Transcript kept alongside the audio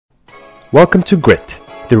Welcome to Grit,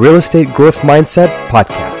 the Real Estate Growth Mindset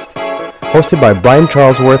podcast, hosted by Brian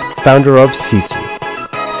Charlesworth, founder of Sisu.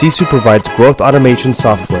 Sisu provides growth automation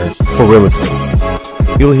software for real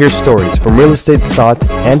estate. You'll hear stories from real estate thought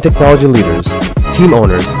and technology leaders, team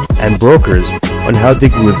owners, and brokers on how they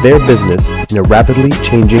grew their business in a rapidly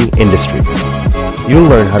changing industry. You'll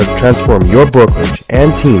learn how to transform your brokerage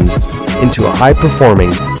and teams into a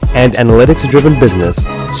high-performing and analytics-driven business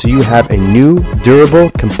so you have a new, durable,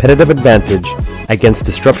 competitive advantage against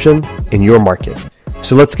disruption in your market.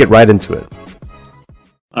 So let's get right into it.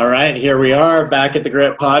 All right, here we are back at the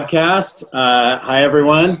Grit Podcast. Hi,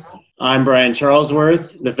 everyone. I'm Brian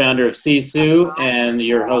Charlesworth, the founder of Sisu and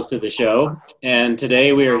your host of the show. And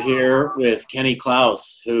today we are here with Kenny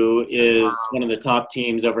Klaus, who is one of the top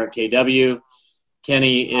teams over at KW.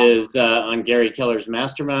 Kenny is on Gary Keller's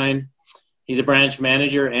mastermind. He's a branch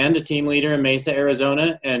manager and a team leader in Mesa,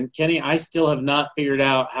 Arizona. And Kenny, I still have not figured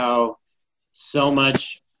out how so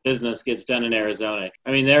much business gets done in Arizona.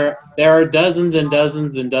 I mean, there are dozens and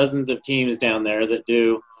dozens and dozens of teams down there that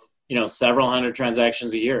do, several hundred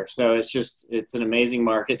transactions a year. So it's an amazing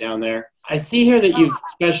market down there. I see here that you've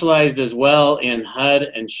specialized as well in HUD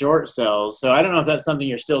and short sales. So I don't know if that's something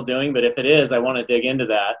you're still doing, but if it is, I want to dig into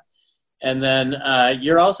that. And then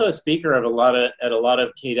you're also a speaker at a lot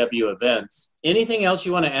of KW events. Anything else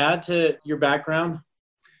you want to add to your background?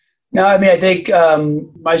 No, I mean, I think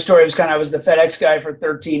my story was I was the FedEx guy for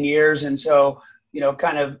 13 years. And so,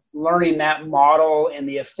 kind of learning that model and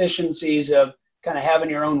the efficiencies of kind of having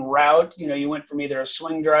your own route. You went from either a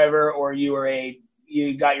swing driver or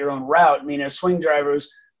you got your own route. I mean, a swing driver's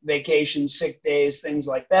vacation, sick days, things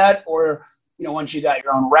like that. Or, once you got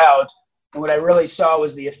your own route. And what I really saw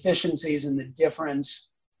was the efficiencies and the difference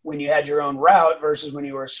when you had your own route versus when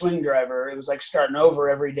you were a swing driver. It was like starting over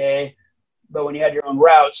every day, but when you had your own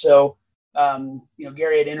route. So,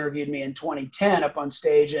 Gary had interviewed me in 2010 up on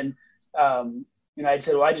stage, and, I'd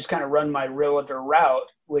said, well, I just kind of run my realtor route,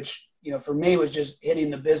 which, for me was just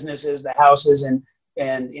hitting the businesses, the houses, and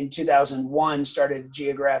in 2001 started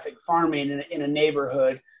geographic farming in a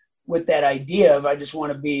neighborhood with that idea of I just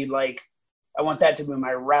want to be like, I want that to be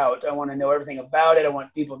my route. I want to know everything about it. I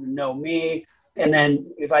want people to know me. And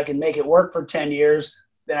then if I can make it work for 10 years,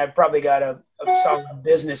 then I've probably got a solid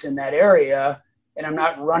business in that area, and I'm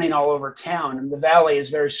not running all over town. And the valley is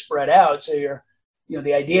very spread out. So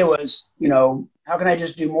the idea was, how can I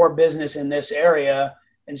just do more business in this area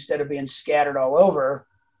instead of being scattered all over?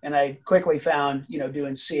 And I quickly found,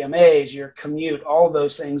 doing CMAs, your commute, all of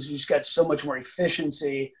those things, you just got so much more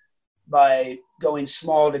efficiency by going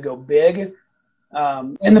small to go big.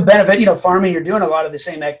 And the benefit, farming, you're doing a lot of the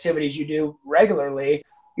same activities you do regularly.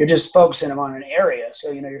 You're just focusing them on an area.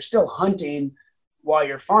 So, you're still hunting while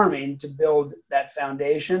you're farming to build that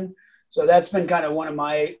foundation. So that's been kind of one of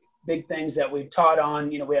my big things that we've taught on.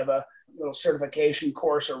 We have a little certification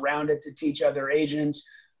course around it to teach other agents,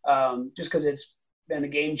 just because it's been a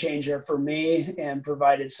game changer for me and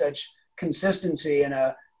provided such consistency in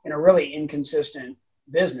a really inconsistent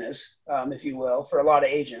business, if you will, for a lot of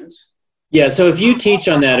agents. Yeah. So if you teach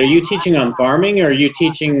on that, are you teaching on farming, or are you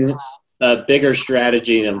teaching a bigger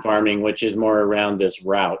strategy than farming, which is more around this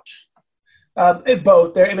route?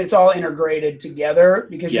 Both. It's all integrated together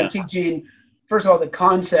because you're teaching, first of all, the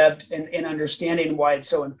concept and understanding why it's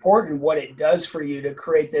so important, what it does for you to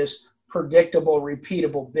create this predictable,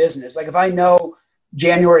 repeatable business. Like if I know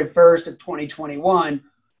January 1st of 2021,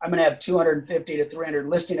 I'm going to have 250 to 300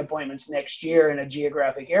 listing appointments next year in a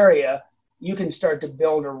geographic area. You can start to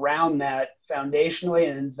build around that foundationally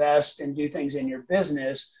and invest and do things in your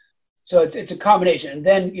business. So it's a combination. And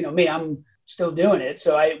then, me, I'm still doing it.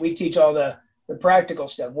 So we teach all the practical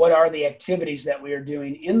stuff. What are the activities that we are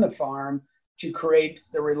doing in the farm to create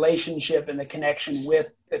the relationship and the connection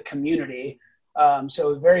with the community?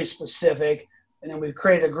 So very specific. And then we've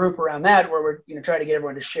created a group around that where we're trying to get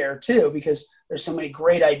everyone to share too, because there's so many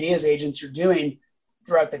great ideas agents are doing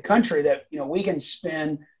throughout the country that, we can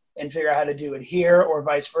spin and figure out how to do it here, or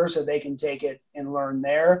vice versa. They can take it and learn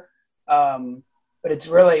there. But it's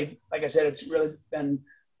really, like I said, it's really been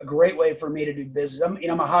a great way for me to do business.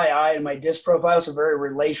 I'm a high I in my DISC profile, so very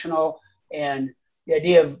relational. And the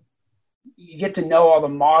idea of you get to know all the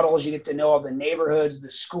models, you get to know all the neighborhoods, the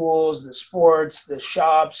schools, the sports, the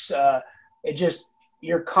shops.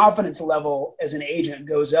 Your confidence level as an agent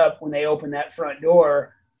goes up when they open that front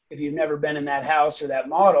door. If you've never been in that house or that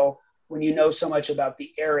model, when you know so much about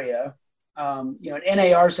the area,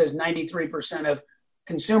 NAR says 93% of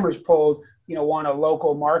consumers polled, want a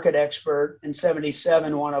local market expert, and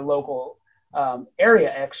 77 want a local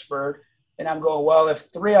area expert. And I'm going, well, if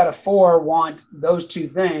 3 out of 4 want those two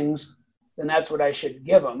things, then that's what I should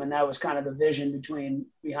give them. And that was kind of the vision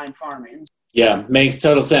behind farming. Yeah, makes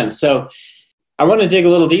total sense. So I want to dig a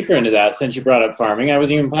little deeper into that since you brought up farming. I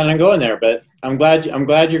wasn't even planning on going there, but I'm glad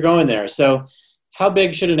you're going there. So how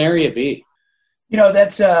big should an area be?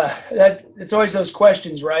 That's it's always those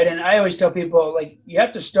questions, right? And I always tell people, like, you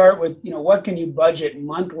have to start with, what can you budget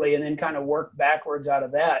monthly and then kind of work backwards out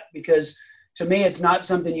of that. Because to me, it's not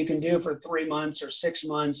something you can do for 3 months or 6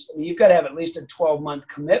 months. I mean, you've got to have at least a 12-month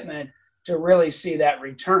commitment to really see that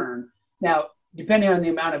return. Now, depending on the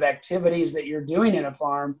amount of activities that you're doing in a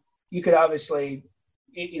farm, you could obviously,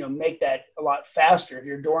 make that a lot faster. If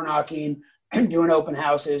you're door knocking, doing open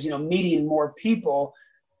houses, meeting more people.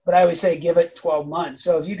 But I always say give it 12 months.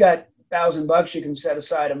 So if you got $1,000 you can set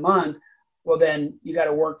aside a month, well, then you got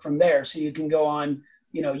to work from there. So you can go on,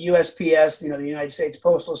 USPS, the United States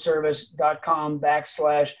Postal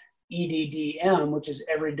Service.com/EDDM, which is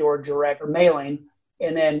every door direct or mailing.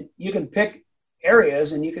 And then you can pick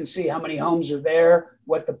areas and you can see how many homes are there,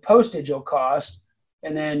 what the postage will cost.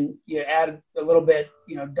 And then you add a little bit,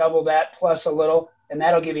 double that plus a little, and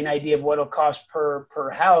that'll give you an idea of what it'll cost per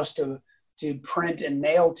house to print and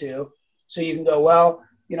mail to. So you can go, well,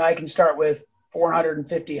 I can start with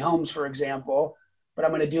 450 homes, for example, but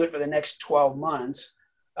I'm going to do it for the next 12 months.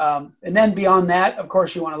 And then beyond that, of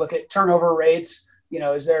course, you want to look at turnover rates.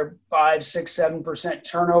 Is there 5, 6, 7%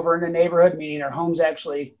 turnover in the neighborhood? Meaning, are homes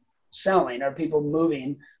actually selling? Are people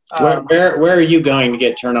moving? Where are you going to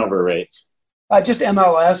get turnover rates? Just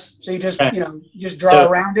MLS. So you just, just draw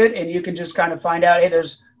around it and you can just kind of find out, hey,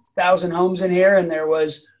 there's 1,000 homes in here and there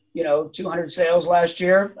was, 200 sales last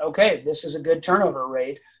year. Okay, this is a good turnover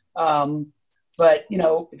rate. But,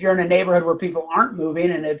 if you're in a neighborhood where people aren't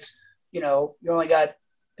moving and it's, you only got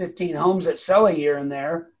 15 homes that sell a year in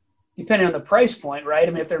there, depending on the price point, right?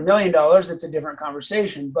 I mean, if they're $1 million, it's a different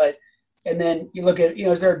conversation. But, and then you look at,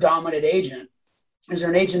 is there a dominant agent? Is there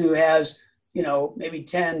an agent who has, maybe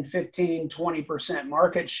 10, 15, 20%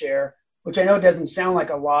 market share, which I know doesn't sound like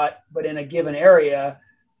a lot, but in a given area,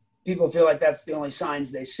 people feel like that's the only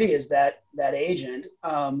signs they see is that agent.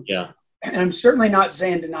 And I'm certainly not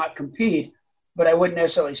saying to not compete, but I wouldn't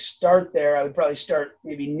necessarily start there. I would probably start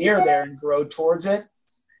maybe near there and grow towards it.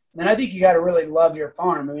 And then I think you got to really love your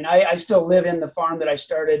farm. I mean, I still live in the farm that I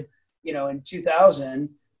started, in 2000.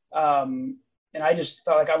 And I just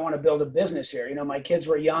felt like I want to build a business here. My kids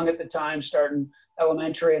were young at the time, starting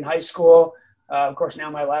elementary and high school. Of course,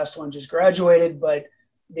 now my last one just graduated, but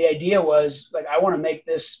the idea was like, I want to make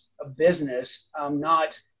this a business.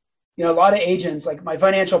 Not, a lot of agents, like my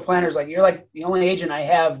financial planners, like you're like the only agent I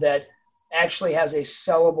have that actually has a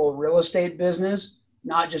sellable real estate business,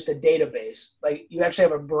 not just a database. Like you actually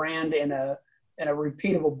have a brand and a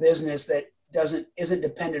repeatable business that isn't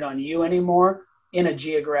dependent on you anymore in a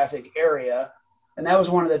geographic area. And that was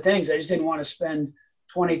one of the things. I just didn't want to spend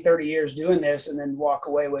 20, 30 years doing this and then walk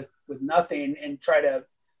away with nothing and try to,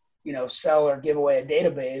 sell or give away a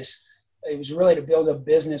database. It was really to build a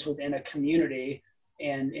business within a community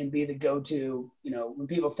and be the go-to, when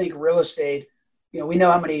people think real estate, we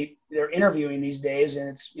know how many they're interviewing these days and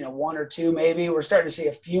it's, 1 or 2 maybe. We're starting to see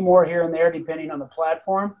a few more here and there depending on the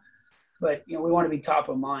platform, but, we want to be top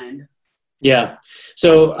of mind. Yeah.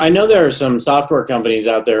 So I know there are some software companies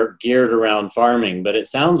out there geared around farming, but it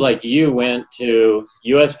sounds like you went to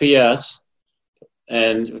USPS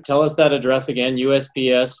and tell us that address again,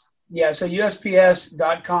 USPS. Yeah. So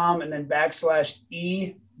USPS.com and then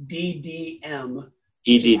 /EDDM.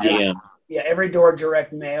 EDDM. Yeah. Every door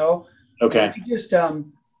direct mail. Okay. We just,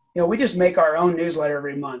 we just make our own newsletter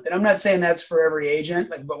every month. And I'm not saying that's for every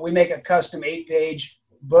agent, but we make a custom 8-page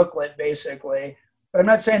booklet basically. But I'm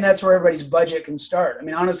not saying that's where everybody's budget can start. I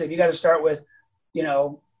mean, honestly, if you got to start with,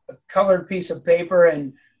 a colored piece of paper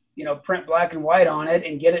and, print black and white on it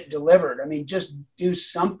and get it delivered. I mean, just do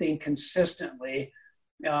something consistently.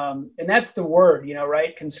 And that's the word,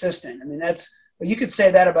 right? Consistent. I mean, but you could say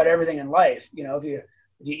that about everything in life. If you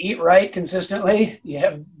eat right consistently, you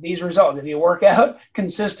have these results. If you work out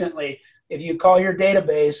consistently, if you call your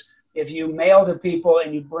database, if you mail to people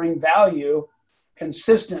and you bring value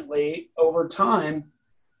consistently over time,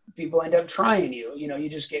 people end up trying you. You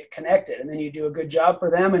just get connected and then you do a good job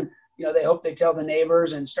for them. And, they hope they tell the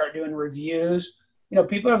neighbors and start doing reviews.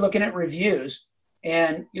 People are looking at reviews.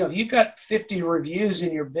 And, if you've got 50 reviews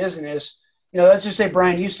in your business, let's just say,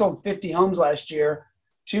 Brian, you sold 50 homes last year.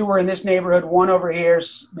 2 were in this neighborhood, 1 over here,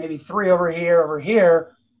 maybe 3 over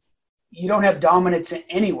here. You don't have dominance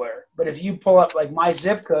anywhere. But if you pull up like my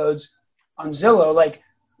zip codes on Zillow, like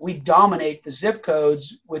we dominate the zip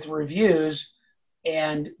codes with reviews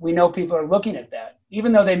and we know people are looking at that.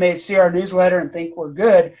 Even though they may see our newsletter and think we're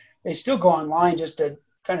good, they still go online just to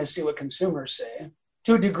kind of see what consumers say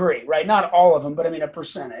to a degree, right? Not all of them, but I mean a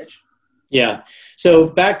percentage. Yeah. So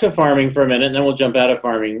back to farming for a minute, and then we'll jump out of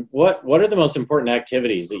farming. What are the most important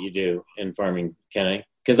activities that you do in farming, Kenny?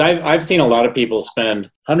 Because I've seen a lot of people spend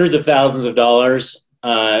hundreds of thousands of dollars,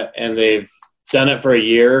 and they've done it for a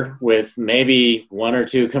year with maybe one or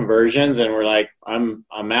two conversions, and we're like, I'm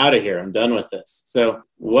out of here. I'm done with this. So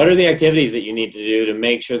what are the activities that you need to do to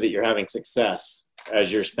make sure that you're having success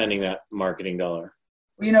as you're spending that marketing dollar?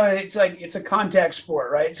 You know, it's a contact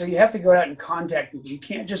sport, right? So you have to go out and contact people. You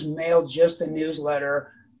can't just mail just a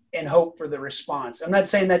newsletter and hope for the response. I'm not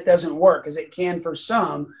saying that doesn't work, because it can for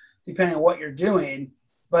some, depending on what you're doing.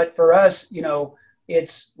 But for us, you know,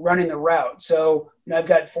 it's running the route. So, you know, I've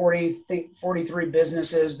got 43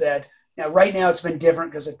 businesses that now right now it's been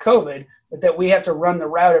different because of COVID, but that we have to run the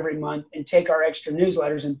route every month and take our extra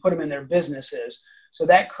newsletters and put them in their businesses. So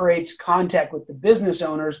that creates contact with the business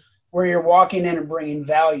owners where you're walking in and bringing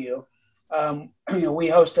value. You know, we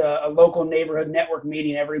host a local neighborhood network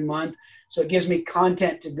meeting every month. So it gives me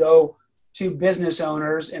content to go to business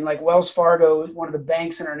owners, and like Wells Fargo, one of the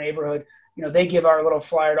banks in our neighborhood, you know, they give our little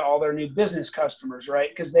flyer to all their new business customers, right?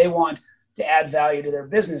 Because they want to add value to their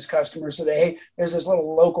business customers. So hey, there's this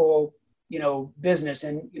little local, you know, business,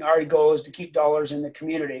 and you know, our goal is to keep dollars in the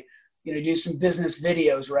community. You know, do some business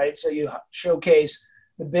videos, right? So you showcase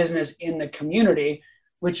the business in the community,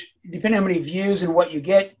 which depending on how many views and what you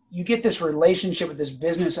get this relationship with this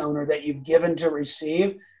business owner that you've given to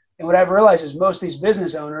receive. And what I've realized is most of these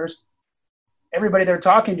business owners, everybody they're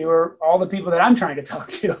talking to are all the people that I'm trying to talk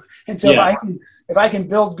to. And so if I can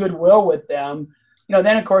build goodwill with them, you know,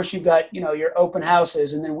 then of course you've got, you know, your open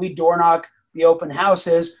houses, and then we door knock the open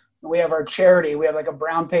houses, and we have our charity. We have like a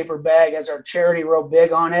brown paper bag, has our charity real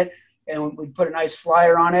big on it, and we put a nice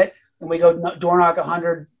flyer on it, and we go door knock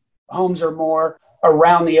 100 homes or more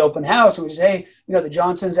around the open house. And we just, hey, you know, the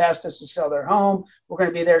Johnsons asked us to sell their home. We're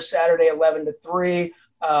going to be there Saturday, 11 to 3.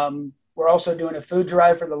 We're also doing a food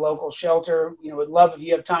drive for the local shelter. You know, would love if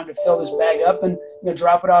you have time to fill this bag up and, you know,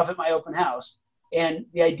 drop it off at my open house. And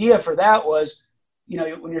the idea for that was, you know,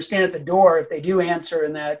 when you're standing at the door, if they do answer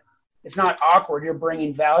and that it's not awkward, you're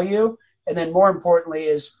bringing value. And then more importantly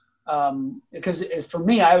is, because for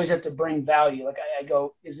me, I always have to bring value. Like I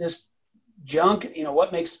go, is this junk? You know,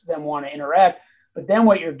 what makes them want to interact? But then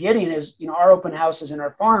what you're getting is, you know, our open houses and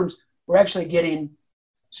our farms, we're actually getting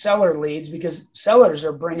seller leads, because sellers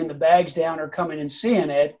are bringing the bags down or coming and seeing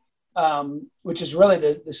it, which is really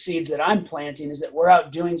the seeds that I'm planting, is that we're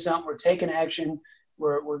out doing something, we're taking action,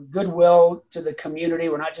 we're goodwill to the community,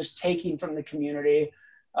 we're not just taking from the community.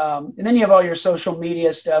 And then you have all your social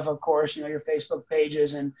media stuff, of course, you know, your Facebook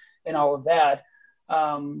pages and all of that.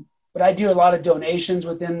 But I do a lot of donations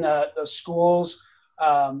within the schools.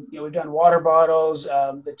 You know, we've done water bottles,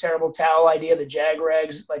 the terrible towel idea, the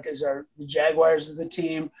Jag-Rags, like the Jaguars of the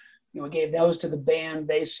team. You know, we gave those to the band,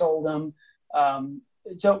 they sold them.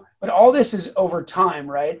 But all this is over time,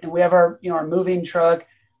 right? And we have our, you know, our moving truck.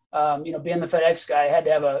 You know, being the FedEx guy, I had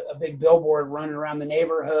to have a big billboard running around the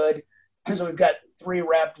neighborhood. And so we've got 3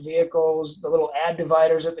 wrapped vehicles, the little ad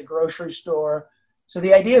dividers at the grocery store. So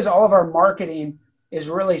the idea is all of our marketing is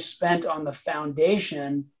really spent on the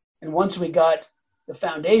foundation. And once we got the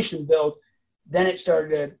foundation built, then it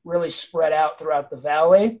started to really spread out throughout the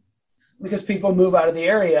valley, because people move out of the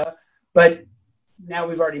area, but now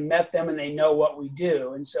we've already met them and they know what we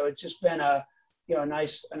do. And so it's just been a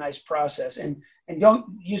nice process. And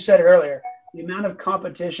you said it earlier, the amount of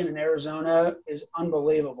competition in Arizona is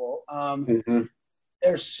unbelievable.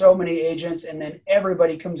 There's so many agents, and then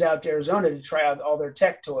everybody comes out to Arizona to try out all their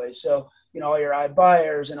tech toys. So, you know, all your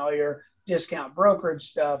iBuyers and all your discount brokerage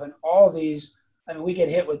stuff and all these, I mean, we get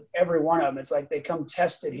hit with every one of them. It's like they come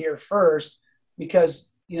test it here first, because,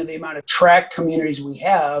 you know, the amount of track communities we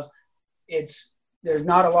have, there's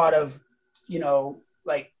not a lot of, you know,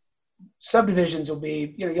 like subdivisions will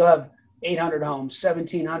be, you know, you'll have 800 homes,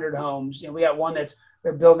 1,700 homes. You know, we got one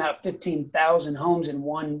they're building out 15,000 homes in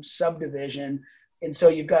one subdivision. And so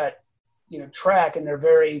you've got, you know, track, and they're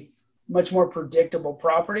very much more predictable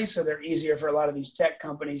properties. So they're easier for a lot of these tech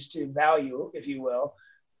companies to value, if you will.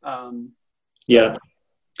 Yeah.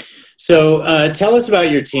 So tell us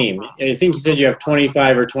about your team. I think you said you have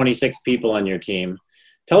 25 or 26 people on your team.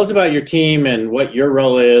 Tell us about your team and what your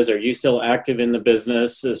role is. Are you still active in the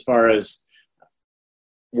business as far as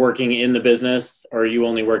working in the business, or are you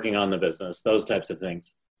only working on the business? Those types of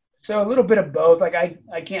things. So a little bit of both. Like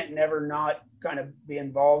I can't never not kind of be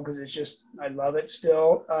involved, because it's just, I love it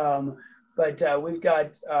still. But we've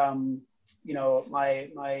got my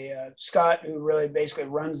Scott, who really basically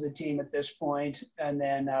runs the team at this point. And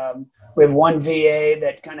then we have one VA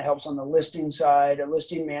that kind of helps on the listing side, a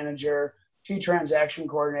listing manager, 2 transaction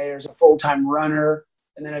coordinators, a full-time runner,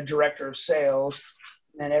 and then a director of sales.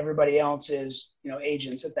 And then everybody else is,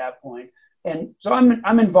 agents at that point. And so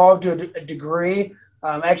I'm involved to a degree.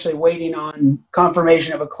 I'm actually waiting on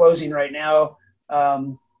confirmation of a closing right now.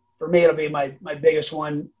 For me, it'll be my biggest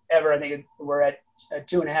one ever. I think we're at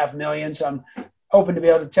 $2.5 million. So I'm hoping to be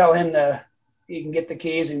able to tell him he can get the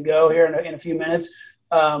keys and go here in a few minutes.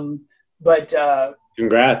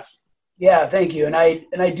 Congrats. Yeah, thank you. And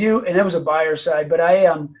I do, and it was a buyer side, but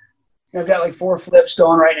I've got like 4 flips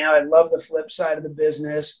going right now. I love the flip side of the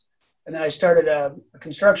business. And then I started a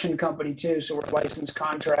construction company too. So we're a licensed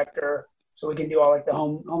contractor. So we can do all like the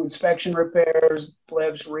home inspection repairs,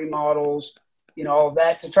 flips, remodels, all of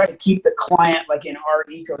that, to try to keep the client like in our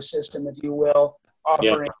ecosystem, if you will,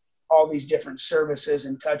 offering all these different services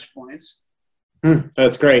and touch points.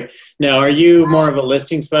 That's great. Now, are you more of a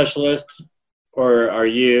listing specialist, or are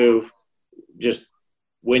you just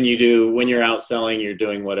when you're out selling, you're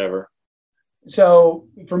doing whatever? So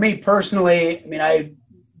for me personally,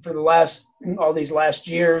 for all these last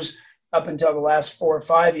years, up until the last 4 or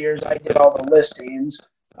 5 years, I did all the listings.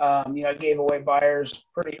 I gave away buyers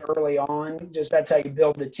pretty early on. Just that's how you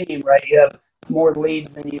build the team, right? You have more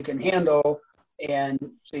leads than you can handle, and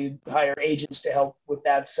so you hire agents to help with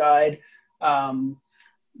that side.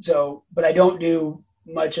 But I don't do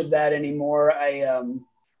much of that anymore. I've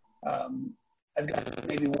got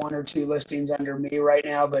maybe 1 or 2 listings under me right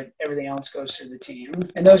now, but everything else goes through the team,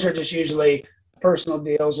 and those are just usually personal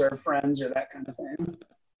deals or friends or that kind of thing.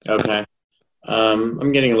 Okay.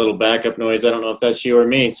 I'm getting a little backup noise. I don't know if that's you or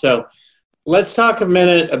me. So let's talk a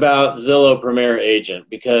minute about Zillow Premier Agent,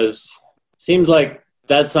 because it seems like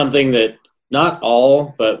that's something that not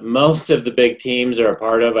all, but most of the big teams are a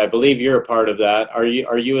part of. I believe you're a part of that. Are you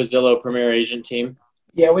a Zillow Premier Agent team?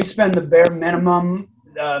 Yeah, we spend the bare minimum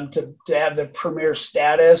to have the Premier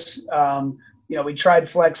status. We tried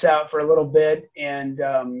Flex Out for a little bit, and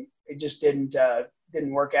it just didn't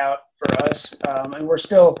work out for us. And we're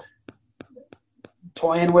still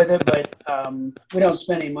toying with it, but we don't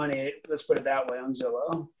spend any money, let's put it that way, on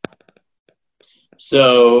Zillow.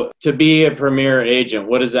 So to be a Premier Agent,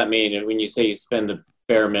 what does that mean when you say you spend the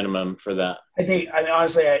bare minimum for that?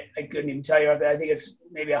 Honestly, I couldn't even tell you. I think it's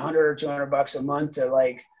maybe $100 or $200 a month to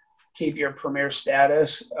like keep your Premier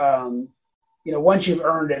status. Once you've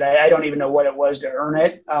earned it, I don't even know what it was to earn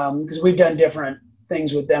it, because we've done different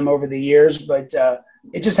things with them over the years, but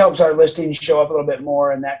it just helps our listings show up a little bit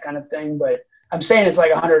more and that kind of thing. But I'm saying it's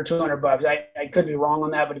like $100 or $200. I could be wrong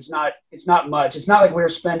on that, but it's not much. It's not like we're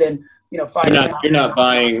spending, You're not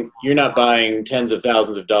buying tens of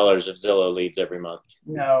thousands of dollars of Zillow leads every month.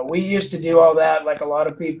 No, we used to do all that like a lot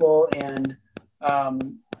of people, and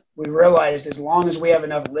we realized as long as we have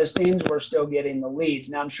enough listings, we're still getting the leads.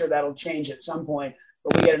 Now I'm sure that'll change at some point,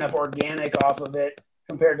 but we get enough organic off of it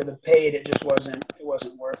compared to the paid. It just wasn't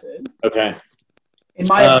worth it. Okay. In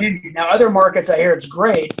my opinion. Now, other markets, I hear it's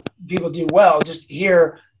great. People do well. Just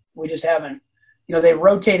here, we just haven't. They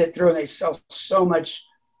rotate it through, and they sell so much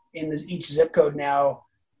in each zip code now.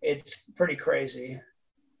 It's pretty crazy.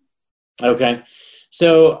 Okay.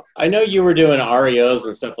 So I know you were doing REOs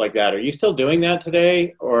and stuff like that. Are you still doing that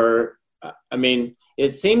today? Or,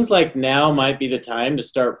 it seems like now might be the time to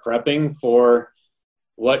start prepping for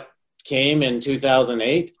what came in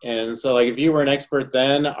 2008. And so like, if you were an expert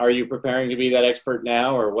then, are you preparing to be that expert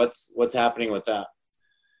now, or what's happening with that?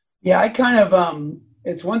 Yeah, I kind of,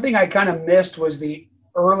 it's one thing I kind of missed was the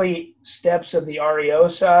early steps of the REO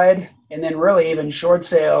side. And then really even short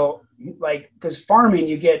sale, like, because farming,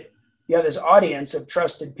 you have this audience of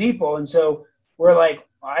trusted people. And so we're like,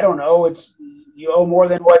 I don't know, you owe more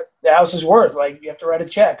than what the house is worth. Like, you have to write a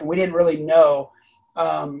check. And we didn't really know.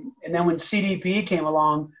 And then when CDP came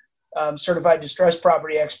along, Certified Distressed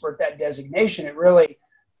Property Expert, that designation, it really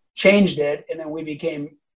changed it. And then we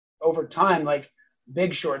became, over time, like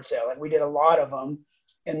big short sale. Like, we did a lot of them.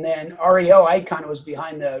 And then REO, I kind of was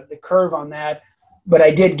behind the curve on that. But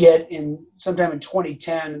I did get sometime in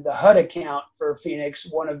 2010, the HUD account for Phoenix,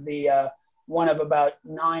 one of about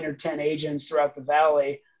 9 or 10 agents throughout the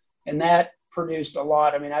Valley. And that produced a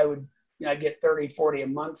lot. I'd get 30, 40 a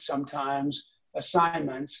month sometimes,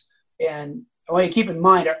 assignments. And I want you to keep in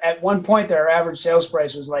mind, at one point there, our average sales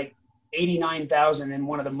price was like $89,000 in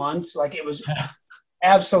one of the months. Like, it was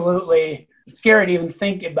absolutely scary to even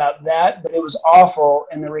think about that, but it was awful.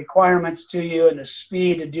 And the requirements to you and the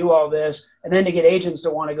speed to do all this, and then to get agents to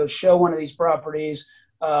want to go show one of these properties.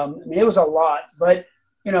 It was a lot, but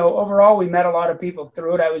overall, we met a lot of people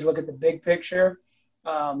through it. I always look at the big picture.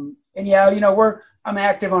 And yeah, I'm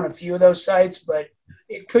active on a few of those sites, but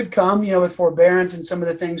it could come, with forbearance and some of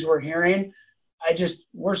the things we're hearing.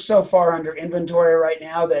 We're so far under inventory right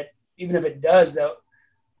now that even if it does, though,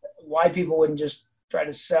 why people wouldn't just try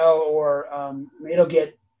to sell or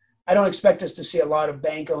I don't expect us to see a lot of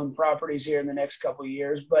bank-owned properties here in the next couple of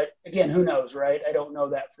years. But again, who knows, right? I don't know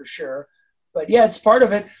that for sure. But yeah, it's part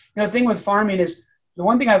of it. The thing with farming is, the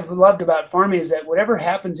one thing I've loved about farming is that whatever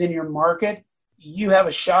happens in your market, you have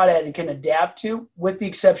a shot at and can adapt to, with the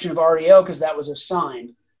exception of REO, because that was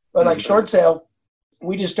assigned. But like short sale,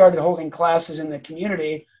 we just started holding classes in the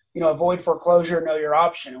community, avoid foreclosure, know your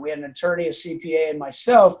option. And we had an attorney, a CPA, and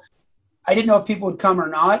myself. I didn't know if people would come or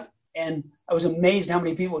not. And I was amazed how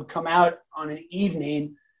many people would come out on an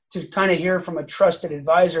evening to kind of hear from a trusted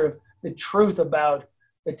advisor of the truth about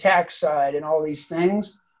the tax side and all these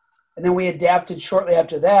things. And then we adapted shortly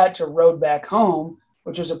after that to Road Back Home,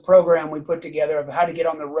 which was a program we put together of how to get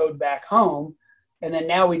on the road back home. And then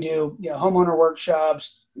now we do, homeowner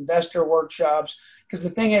workshops, investor workshops. Because the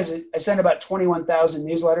thing is, I send about 21,000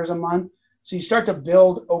 newsletters a month. So you start to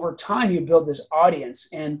build over time, you build this audience.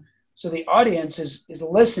 And so the audience is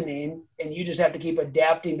listening, and you just have to keep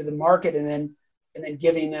adapting to the market and then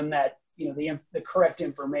giving them that, the correct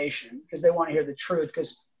information, because they want to hear the truth.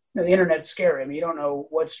 Because the internet's scary. I mean, you don't know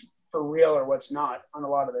what's for real or what's not on a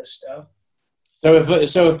lot of this stuff. So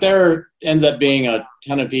if there ends up being a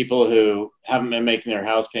ton of people who haven't been making their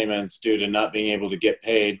house payments due to not being able to get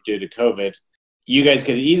paid due to COVID, you guys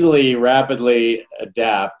could easily, rapidly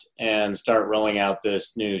adapt and start rolling out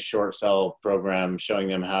this new short sell program, showing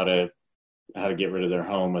them how to get rid of their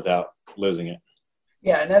home without losing it.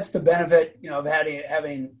 Yeah, and that's the benefit, of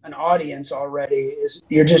having an audience already, is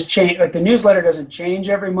you're just change. Like, the newsletter doesn't change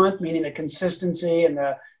every month, meaning the consistency and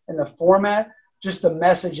the format. Just the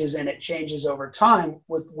messages in it changes over time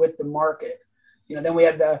with the market. Then we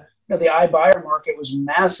had the iBuyer market was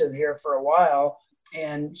massive here for a while.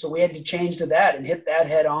 And so we had to change to that and hit that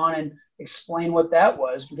head on and explain what that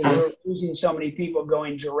was, because we were losing so many people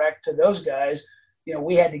going direct to those guys.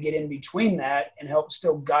 We had to get in between that and help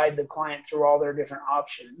still guide the client through all their different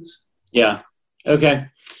options. Yeah. Okay.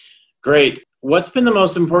 Great. What's been the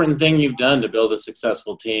most important thing you've done to build a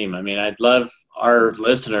successful team? I mean, I'd love our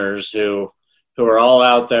listeners who are all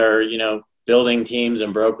out there, building teams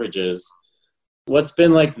and brokerages. What's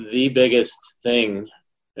been like the biggest thing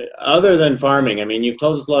other than farming? I mean, you've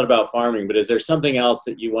told us a lot about farming, but is there something else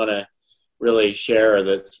that you want to really share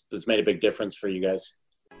that's made a big difference for you guys?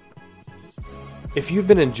 If you've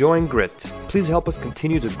been enjoying Grit, please help us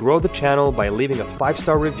continue to grow the channel by leaving a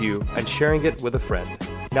 5-star review and sharing it with a friend.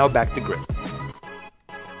 Now back to Grit.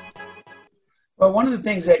 Well, one of the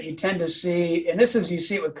things that you tend to see, and you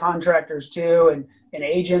see it with contractors too, and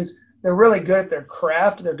agents, they're really good at their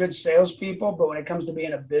craft. They're good salespeople, but when it comes to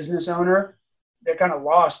being a business owner, they're kind of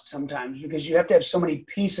lost sometimes, because you have to have so many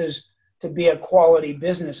pieces to be a quality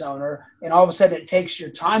business owner. And all of a sudden it takes your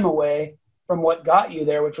time away from what got you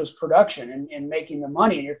there, which was production and making the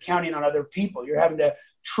money. And you're counting on other people. You're having to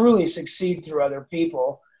truly succeed through other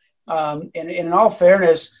people. And in all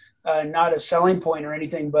fairness, not a selling point or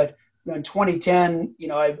anything, but in 2010,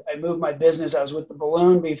 I moved my business. I was with the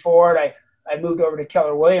Balloon before it. I moved over to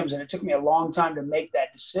Keller Williams, and it took me a long time to make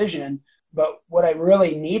that decision. But what I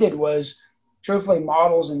really needed was, truthfully,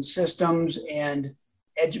 models and systems and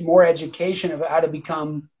more education of how to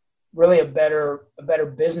become really a better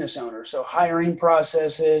business owner. So hiring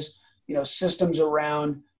processes, systems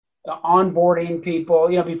around onboarding people.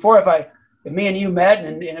 Before, if me and you met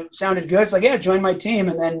and it sounded good, it's like, yeah, join my team.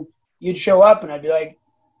 And then you'd show up and I'd be like,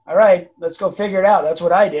 all right, let's go figure it out. That's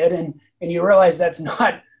what I did. And you realize that's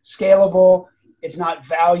not scalable. It's not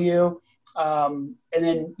value. And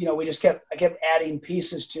then, I kept adding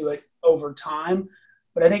pieces to it over time.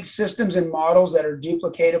 But I think systems and models that are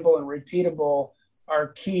duplicatable and repeatable are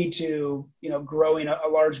key to, growing a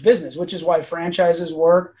large business, which is why franchises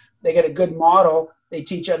work. They get a good model. They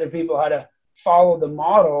teach other people how to follow the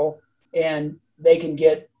model, and they can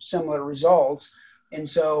get similar results. And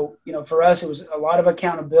so, for us, it was a lot of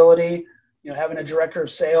accountability. Having a director of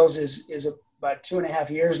sales is about 2.5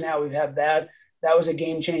 years now. We've had that. That was a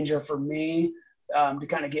game changer for me, to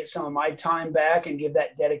kind of get some of my time back and give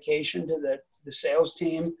that dedication to the sales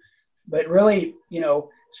team. But really,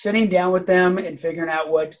 sitting down with them and figuring out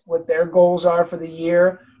what their goals are for the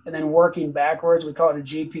year, and then working backwards. We call it a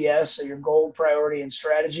GPS, so your goal, priority, and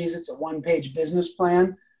strategies. It's a 1-page business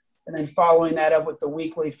plan. And then following that up with the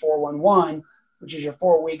weekly 411, which is your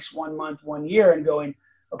 4 weeks, 1 month, 1 year, and going,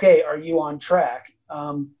 okay, are you on track?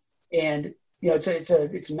 And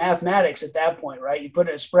it's mathematics at that point, right? You put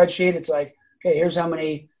in a spreadsheet. It's like, okay, here's how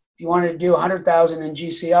many, if you wanted to do 100,000 in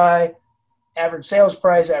GCI, average sales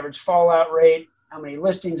price, average fallout rate, how many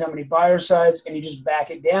listings, how many buyer sides, and you just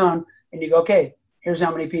back it down and you go, okay, here's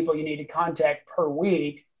how many people you need to contact per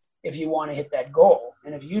week if you want to hit that goal.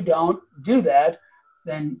 And if you don't do that,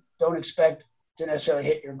 then don't expect to necessarily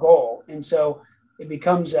hit your goal. And so it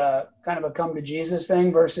becomes a kind of a come to Jesus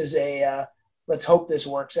thing versus a let's hope this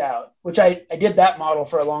works out, which I did that model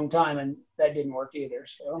for a long time, and that didn't work either.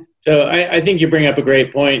 So I think you bring up a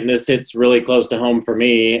great point, and this hits really close to home for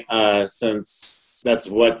me, since that's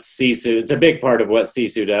what Sisu, it's a big part of what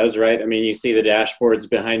Sisu does, right? I mean, you see the dashboards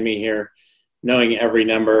behind me here, knowing every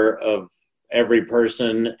number of every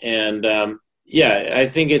person. And I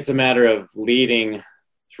think it's a matter of leading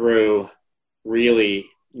through really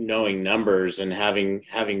knowing numbers and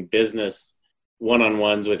having business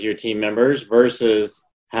one-on-ones with your team members versus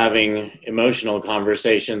having emotional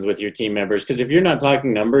conversations with your team members. Because if you're not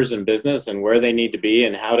talking numbers and business and where they need to be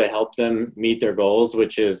and how to help them meet their goals,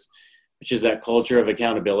 which is that culture of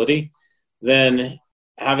accountability, then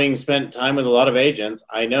having spent time with a lot of agents,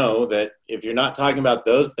 I know that if you're not talking about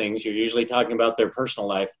those things, you're usually talking about their personal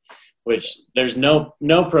life, which there's no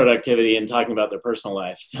productivity in talking about their personal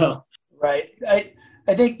life. So, right.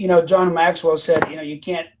 I think, John Maxwell said, you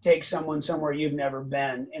can't take someone somewhere you've never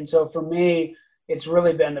been. And so for me, it's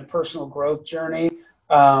really been the personal growth journey.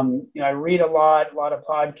 I read a lot of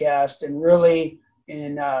podcasts, and really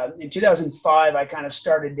in 2005, I kind of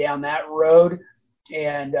started down that road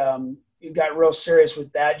and got real serious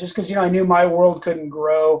with that just because, I knew my world couldn't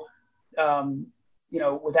grow,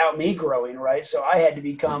 without me growing. Right. So I had to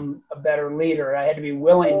become a better leader. I had to be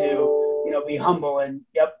willing to, be humble and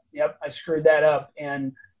yep, I screwed that up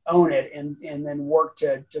and own it and then work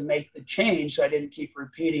to make the change so I didn't keep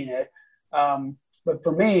repeating it. But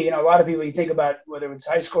for me, a lot of people, you think about whether it's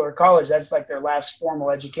high school or college, that's like their last formal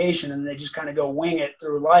education, and they just kind of go wing it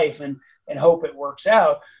through life and hope it works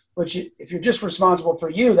out, which if you're just responsible for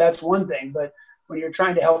you, that's one thing. But when you're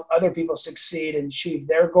trying to help other people succeed and achieve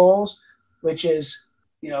their goals, which is,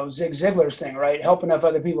 Zig Ziglar's thing, right? Help enough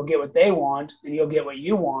other people get what they want and you'll get what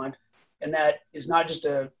you want. And that is not just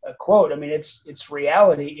a quote. I mean, it's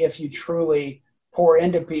reality if you truly pour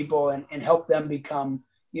into people and help them become,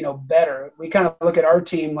 better. We kind of look at our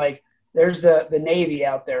team like there's the Navy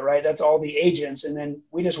out there, right? That's all the agents. And then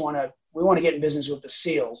we want to get in business with the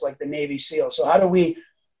SEALs, like the Navy SEALs. So how do we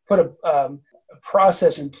put a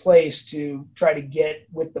process in place to try to get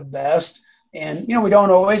with the best? And, we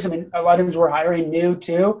don't always, a lot of times we're hiring new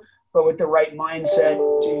too, but with the right mindset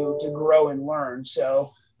to grow and learn.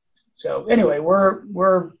 So anyway,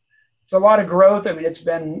 it's a lot of growth. It's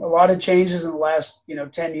been a lot of changes in the last,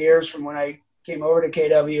 10 years from when I came over to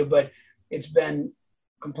KW, but it's been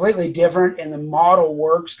completely different, and the model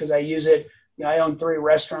works because I use it. I own 3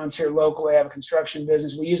 restaurants here locally. I have a construction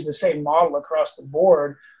business. We use the same model across the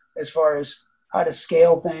board as far as how to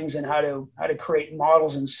scale things and how to create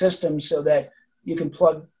models and systems so that you can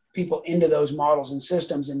plug people into those models and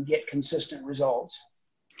systems and get consistent results.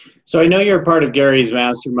 So I know you're a part of Gary's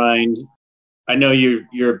mastermind. I know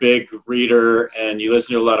you're a big reader and you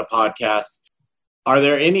listen to a lot of podcasts. Are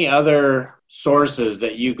there any other sources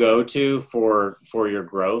that you go to for your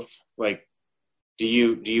growth? Like, do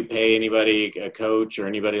you pay anybody, a coach or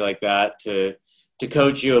anybody like that to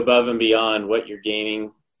coach you above and beyond what you're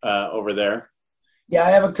gaining over there? Yeah,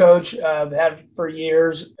 I have a coach. I've had for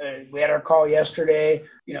years. We had our call yesterday.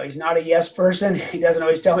 He's not a yes person. He doesn't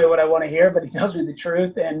always tell me what I want to hear, but he tells me the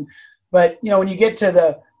truth. But when you get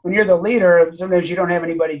to when you're the leader, sometimes you don't have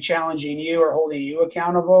anybody challenging you or holding you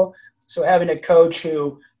accountable. So having a coach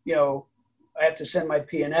who, I have to send my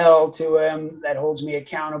P&L to him, that holds me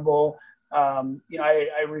accountable.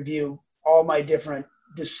 I review all my different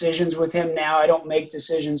decisions with him now. I don't make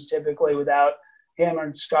decisions typically without him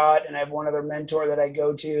and Scott, and I have one other mentor that I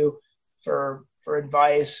go to for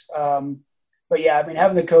advice. But yeah,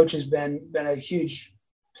 having the coach has been a huge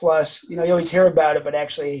plus. You always hear about it, but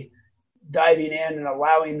actually diving in and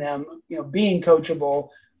allowing them, being coachable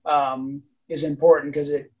is important because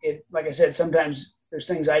it, like I said, sometimes there's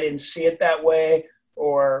things I didn't see it that way,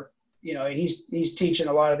 or, he's teaching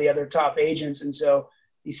a lot of the other top agents. And so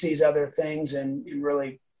he sees other things and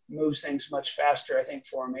really moves things much faster, I think,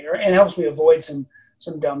 for me, and helps me avoid some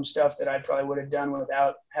dumb stuff that I probably would have done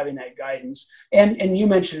without having that guidance. And you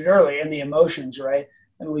mentioned it earlier, and the emotions, right?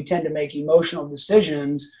 We tend to make emotional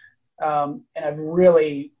decisions. And I've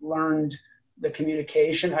really learned the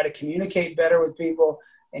communication, how to communicate better with people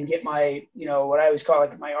and get my, what I always call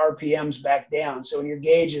like my RPMs back down. So when your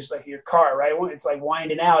gauge is like your car, right? It's like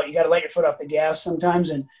winding out, you got to let your foot off the gas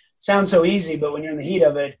sometimes. And sounds so easy, but when you're in the heat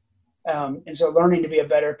of it, and so learning to be a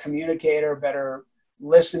better communicator, better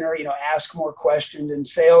listener, ask more questions. In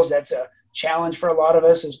sales, that's a challenge for a lot of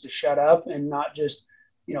us, is to shut up and not just,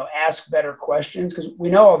 ask better questions, because we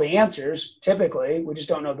know all the answers typically. We just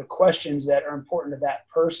don't know the questions that are important to that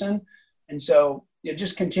person. And so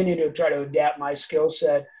just continue to try to adapt my skill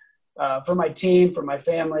set for my team, for my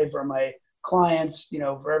family, for my clients,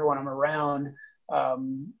 for everyone I'm around.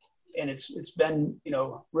 And it's been,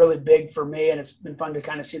 really big for me, and it's been fun to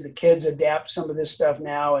kind of see the kids adapt some of this stuff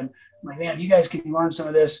now. And I'm like, man, if you guys can learn some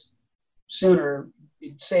of this sooner,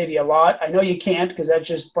 it'd save you a lot. I know you can't, because that's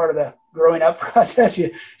just part of the growing up process.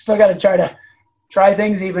 You still got to try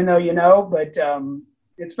things, even though but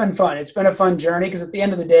it's been fun. It's been a fun journey, because at the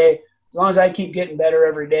end of the day, as long as I keep getting better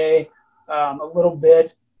every day, a little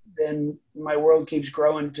bit, then my world keeps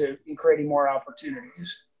growing and creating more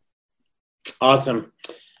opportunities. Awesome.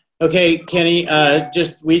 Okay, Kenny,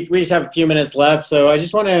 we just have a few minutes left, so I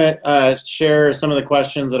just want to share some of the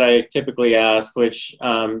questions that I typically ask, which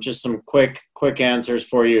just some quick answers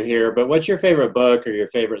for you here. But what's your favorite book or your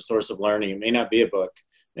favorite source of learning? It may not be a book,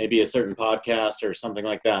 maybe a certain podcast or something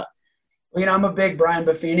like that. Well, I'm a big Brian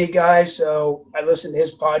Buffini guy, so I listen to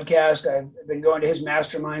his podcast. I've been going to his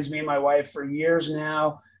masterminds, me and my wife, for years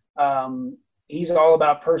now. He's all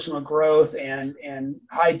about personal growth and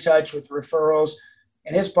high touch with referrals.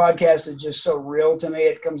 And his podcast is just so real to me.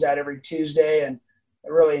 It comes out every Tuesday, and I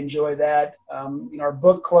really enjoy that. Our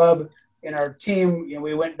book club and our team,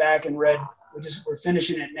 we went back and read. We're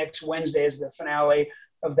finishing it next Wednesday as the finale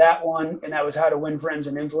of that one, and that was How to Win Friends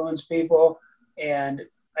and Influence People. And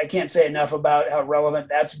I can't say enough about how relevant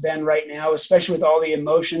that's been right now, especially with all the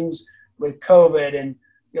emotions with COVID. And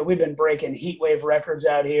we've been breaking heat wave records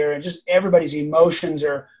out here, and just everybody's emotions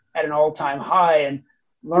are at an all-time high. And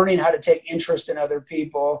learning how to take interest in other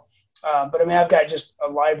people. But I've got just a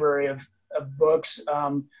library of books.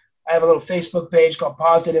 I have a little Facebook page called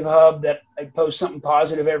Positive Hub that I post something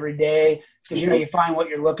positive every day, because, you find what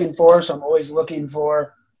you're looking for. So I'm always looking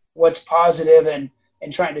for what's positive and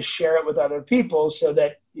trying to share it with other people so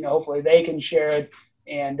that, hopefully they can share it.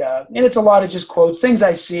 And it's a lot of just quotes, things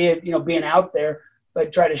I see, being out there,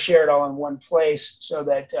 but try to share it all in one place so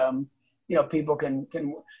that, people can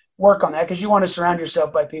work on that, because you want to surround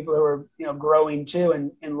yourself by people who are growing too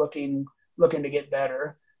and looking to get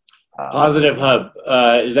better. Positive Hub,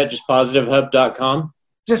 is that just positivehub.com?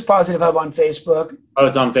 Just Positive Hub on Facebook. Oh,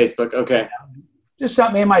 it's on Facebook. Okay. Just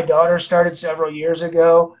something me and my daughter started several years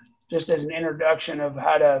ago, just as an introduction of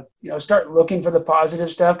how to start looking for the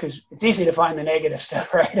positive stuff, because it's easy to find the negative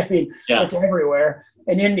stuff, right? I mean, It's everywhere.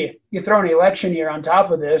 And then you throw an election year on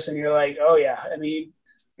top of this, and you're like, oh yeah, I mean,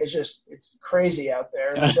 it's crazy out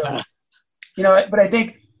there. And so, but I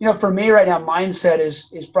think, for me right now, mindset is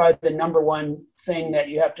probably the number one thing that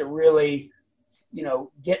you have to really,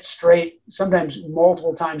 get straight, sometimes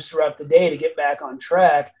multiple times throughout the day to get back on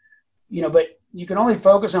track, but you can only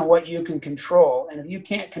focus on what you can control. And if you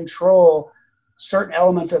can't control certain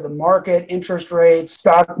elements of the market, interest rates,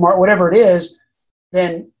 stock market, whatever it is,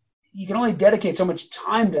 then you can only dedicate so much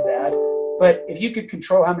time to that. But if you could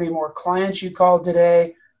control how many more clients you called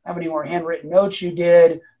today, how many more handwritten notes you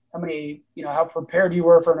did, how prepared you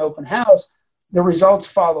were for an open house, the results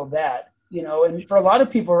follow that, and for a lot of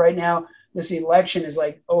people right now, this election is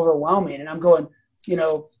like overwhelming. And I'm going,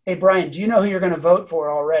 hey, Brian, do you know who you're going to vote for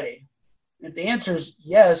already? And if the answer is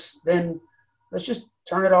yes, then let's just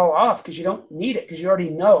turn it all off, because you don't need it, because you already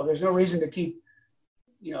know. There's no reason to keep,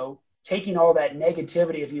 taking all that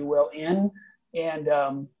negativity, if you will, in. And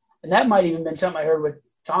that might even been something I heard what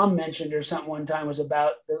Tom mentioned or something one time, was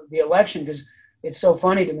about the election, because it's so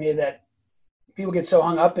funny to me that people get so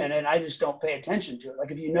hung up in it, and I just don't pay attention to it.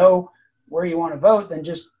 Like, if you know where you want to vote, then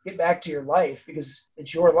just get back to your life, because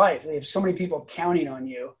it's your life. They have so many people counting on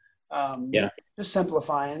you. Just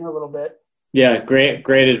simplifying a little bit. Yeah,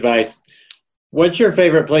 great advice. What's your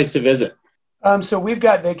favorite place to visit? So we've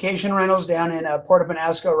got vacation rentals down in Puerto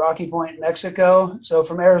Penasco, Rocky Point, Mexico. So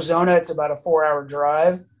from Arizona, it's about a 4-hour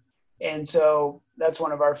drive. And so that's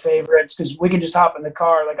one of our favorites, because we can just hop in the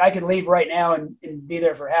car. Like, I could leave right now and be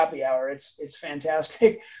there for happy hour. It's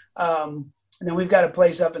fantastic. And then we've got a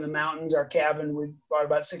place up in the mountains, our cabin we bought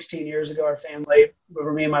about 16 years ago. Our family,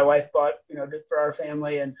 me and my wife bought, for our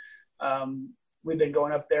family. And we've been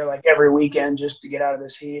going up there like every weekend just to get out of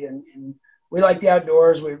this heat. And we like the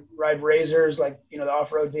outdoors. We ride razors, like, the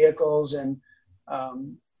off-road vehicles. And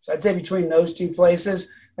so I'd say between those two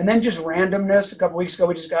places, and then just randomness. A couple weeks ago,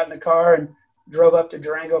 we just got in the car and drove up to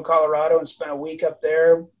Durango, Colorado, and spent a week up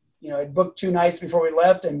there. I'd booked 2 nights before we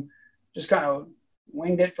left, and just kind of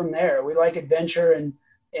winged it from there. We like adventure,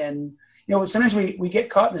 and sometimes we get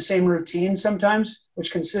caught in the same routine sometimes,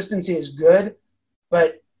 which consistency is good,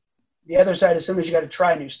 but the other side is sometimes you got to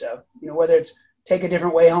try new stuff, whether it's take a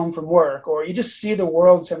different way home from work, or you just see the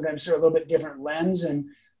world sometimes through a little bit different lens, and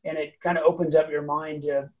it kind of opens up your mind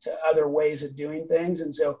to other ways of doing things.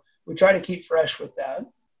 And so we try to keep fresh with that.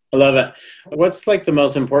 I love it. What's like the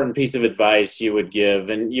most important piece of advice you would give?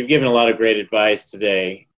 And you've given a lot of great advice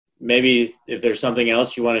today. Maybe if there's something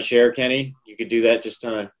else you want to share, Kenny, you could do that just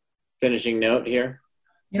on a finishing note here.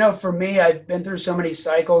 For me, I've been through so many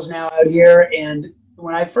cycles now out here. And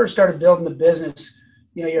when I first started building the business,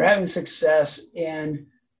 you're having success, and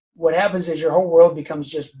what happens is your whole world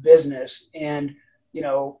becomes just business. And,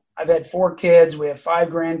 I've had 4 kids, we have 5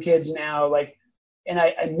 grandkids now, and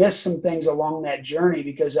I missed some things along that journey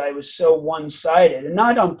because I was so one-sided, and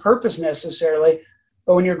not on purpose necessarily,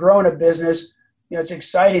 but when you're growing a business, it's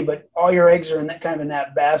exciting, but all your eggs are in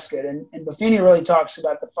that basket. And Buffini really talks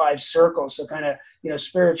about the 5 circles. So kind of,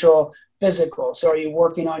 spiritual, physical. So are you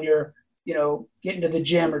working on your, getting to the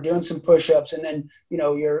gym or doing some push-ups, and then,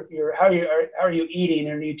 how are you eating,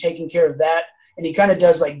 and are you taking care of that? And he kind of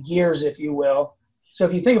does like gears, if you will. So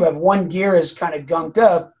if you think about if one gear is kind of gunked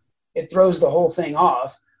up, it throws the whole thing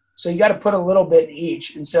off. So you got to put a little bit in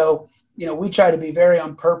each. And so, we try to be very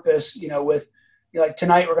on purpose, with, like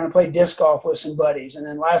tonight we're going to play disc golf with some buddies. And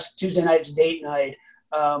then last Tuesday night's date night.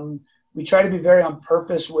 We try to be very on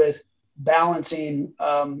purpose with balancing,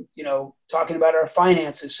 talking about our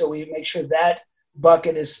finances. So we make sure that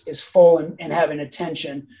bucket is full and having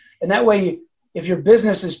attention. And that way, if your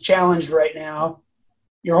business is challenged right now,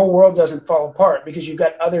 your whole world doesn't fall apart because you've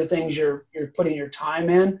got other things you're putting your time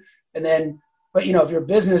in. And then, but if your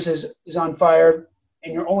business is on fire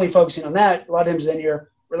and you're only focusing on that, a lot of times then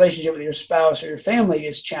your relationship with your spouse or your family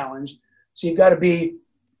is challenged. So you've got to be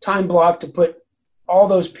time blocked to put all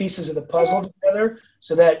those pieces of the puzzle together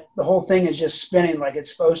so that the whole thing is just spinning like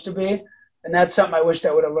it's supposed to be. And that's something I wished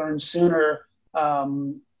I would have learned sooner,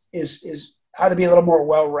 is how to be a little more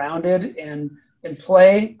well-rounded and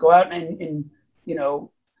play, go out and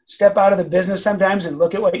step out of the business sometimes and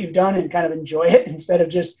look at what you've done and kind of enjoy it instead of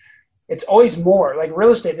just, it's always more. Like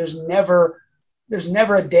real estate, there's never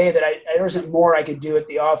a day that there isn't more I could do at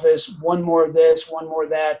the office, one more of this, one more of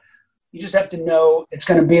that. You just have to know it's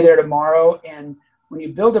going to be there tomorrow. And when you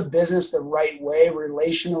build a business the right way,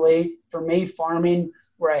 relationally, for me, farming,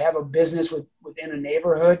 where I have a business within a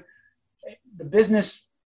neighborhood, the business,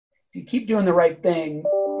 if you keep doing the right thing,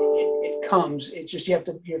 it comes. It's just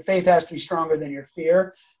your faith has to be stronger than your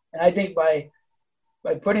fear. And I think by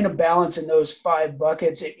putting a balance in those 5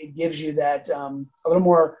 buckets, it gives you that a little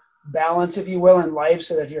more balance, if you will, in life,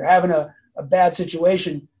 so that if you're having a bad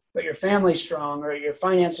situation, but your family's strong or your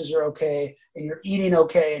finances are okay and you're eating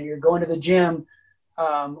okay and you're going to the gym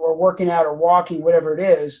or working out or walking, whatever it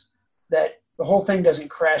is, that the whole thing doesn't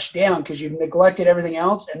crash down because you've neglected everything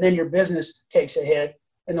else, and then your business takes a hit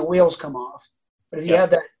and the wheels come off. But if you have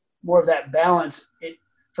that more of that balance,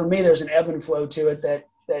 for me, there's an ebb and flow to it that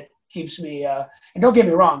keeps me. And don't get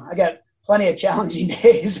me wrong, I got plenty of challenging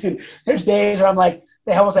days, and there's days where I'm like,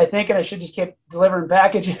 the hell was I thinking? I should just keep delivering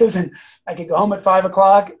packages, and I could go home at 5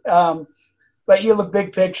 o'clock. But you look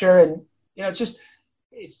big picture, and it's just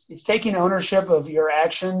it's taking ownership of your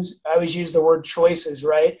actions. I always use the word choices,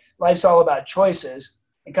 right? Life's all about choices,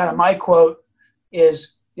 and kind of my quote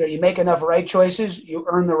is, you make enough right choices, you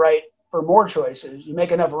earn the right for more choices. You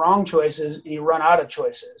make enough wrong choices, and you run out of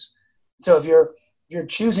choices. So if you're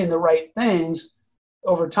choosing the right things,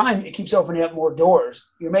 over time, it keeps opening up more doors.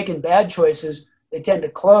 You're making bad choices, they tend to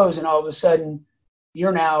close, and all of a sudden,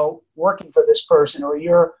 you're now working for this person, or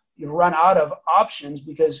you've run out of options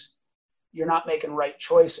because you're not making right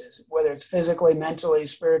choices, whether it's physically, mentally,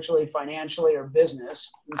 spiritually, financially, or business.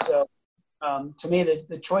 And so, to me,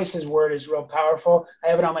 the choices word is real powerful. I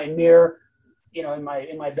have it on my mirror, in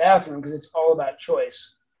my bathroom, because it's all about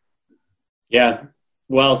choice. Yeah,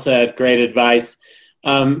 well said. Great advice.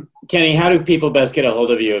 Kenny, how do people best get a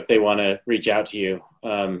hold of you if they want to reach out to you,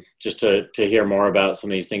 just to hear more about some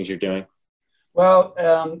of these things you're doing? Well,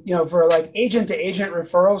 for like agent-to-agent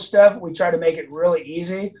referral stuff, we try to make it really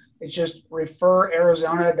easy. It's just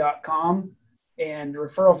referarizona.com, and the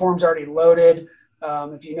referral form's already loaded.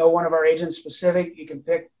 If you know one of our agents specific, you can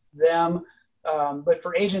pick them. But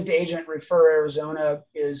for agent-to-agent, Refer Arizona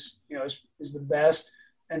is the best.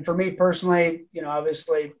 And for me personally,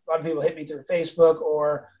 obviously a lot of people hit me through Facebook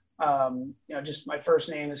or, just my first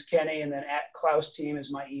name is Kenny, and then @KlausTeam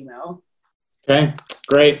is my email. Okay,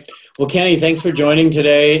 great. Well, Kenny, thanks for joining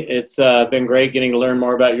today. It's been great getting to learn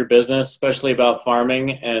more about your business, especially about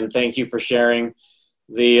farming. And thank you for sharing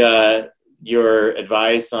the your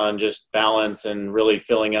advice on just balance and really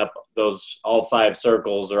filling up those all 5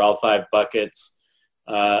 circles or all 5 buckets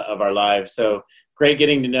of our lives. So great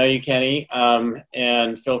getting to know you, Kenny.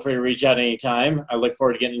 And feel free to reach out anytime. I look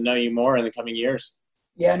forward to getting to know you more in the coming years.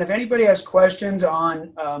 Yeah, and if anybody has questions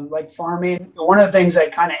on like farming, one of the things I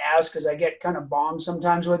kind of ask, because I get kind of bombed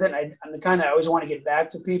sometimes with it, and I'm the kind that I always want to get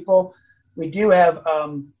back to people. We do have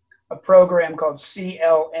a program called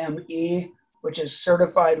CLME, which is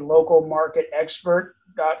Certified Local Market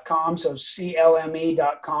Expert.com. So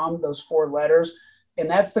CLME.com, those 4 letters. And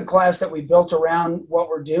that's the class that we built around what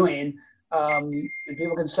we're doing. And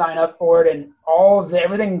people can sign up for it. And all of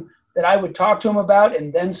everything that I would talk to them about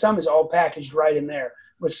and then some is all packaged right in there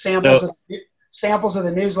with samples of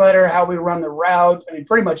the newsletter, how we run the route. I mean,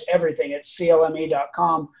 pretty much everything at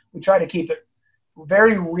CLME.com. We try to keep it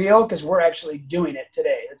very real because we're actually doing it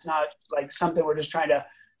today. It's not like something we're just trying to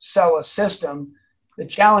sell a system. The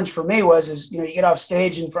challenge for me is you get off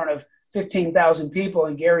stage in front of 15,000 people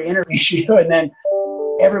and Gary interviews you and then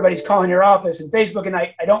everybody's calling your office and Facebook, and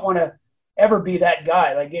I don't want to ever be that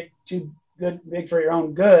guy, like get too big for your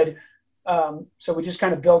own good. So we just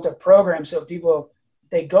kind of built a program so people,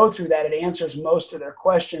 they go through that, it answers most of their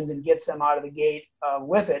questions and gets them out of the gate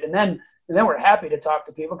with it. And then we're happy to talk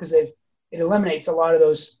to people because it eliminates a lot of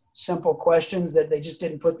those simple questions that they just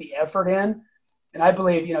didn't put the effort in. And I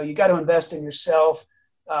believe, you got to invest in yourself.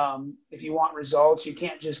 If you want results, you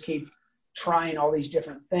can't just keep trying all these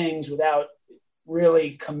different things without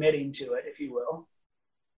really committing to it, if you will.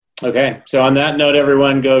 Okay. So on that note,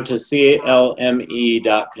 everyone go to CLME.com.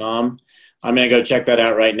 I'm going to go check that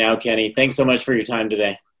out right now, Kenny. Thanks so much for your time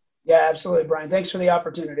today. Yeah, absolutely, Brian. Thanks for the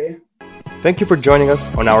opportunity. Thank you for joining us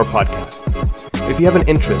on our podcast. If you have an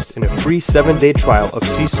interest in a free 7-day trial of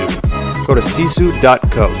Sisu, go to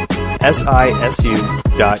sisu.co, sisu.co.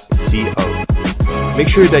 Make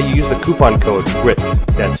sure that you use the coupon code GRIT,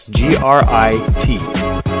 that's GRIT,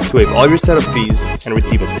 to waive all your setup fees and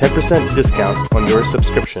receive a 10% discount on your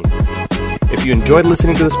subscription. If you enjoyed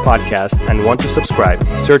listening to this podcast and want to subscribe,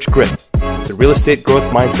 search GRIT, the Real Estate Growth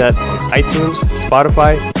Mindset, on iTunes,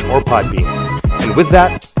 Spotify, or Podbean. And with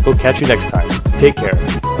that, we'll catch you next time. Take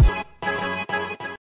care.